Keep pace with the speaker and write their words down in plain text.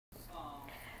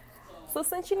So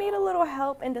since you need a little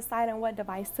help in deciding what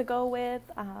device to go with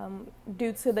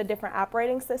due to the different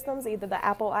operating systems, either the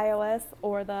Apple iOS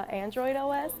or the Android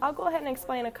OS, I'll go ahead and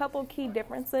explain a couple key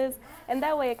differences, and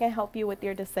that way it can help you with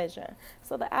your decision.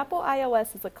 So the Apple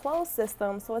iOS is a closed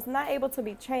system, so it's not able to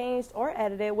be changed or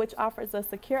edited, which offers a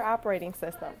secure operating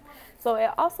system. So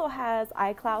it also has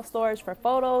iCloud storage for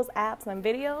photos, apps, and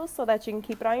videos so that you can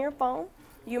keep it on your phone.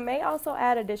 You may also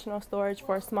add additional storage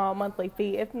for a small monthly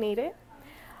fee if needed.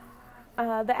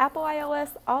 The Apple iOS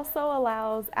also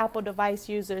allows Apple device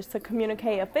users to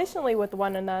communicate efficiently with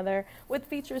one another with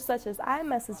features such as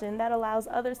iMessaging that allows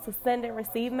others to send and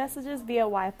receive messages via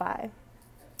Wi-Fi.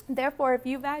 Therefore, if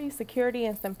you value security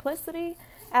and simplicity,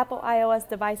 Apple iOS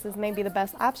devices may be the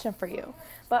best option for you.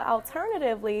 But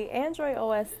alternatively, Android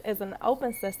OS is an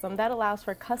open system that allows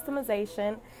for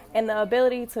customization and the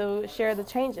ability to share the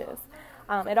changes.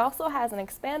 It also has an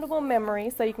expandable memory,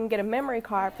 so you can get a memory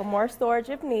card for more storage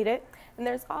if needed. And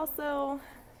there's also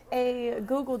a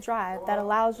Google Drive that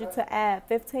allows you to add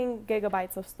 15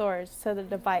 gigabytes of storage to the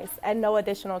device at no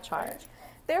additional charge.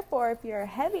 Therefore, if you're a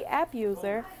heavy app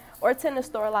user or tend to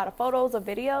store a lot of photos or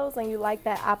videos and you like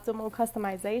that optimal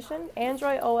customization,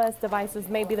 Android OS devices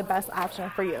may be the best option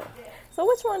for you. So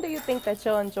which one do you think that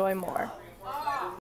you'll enjoy more?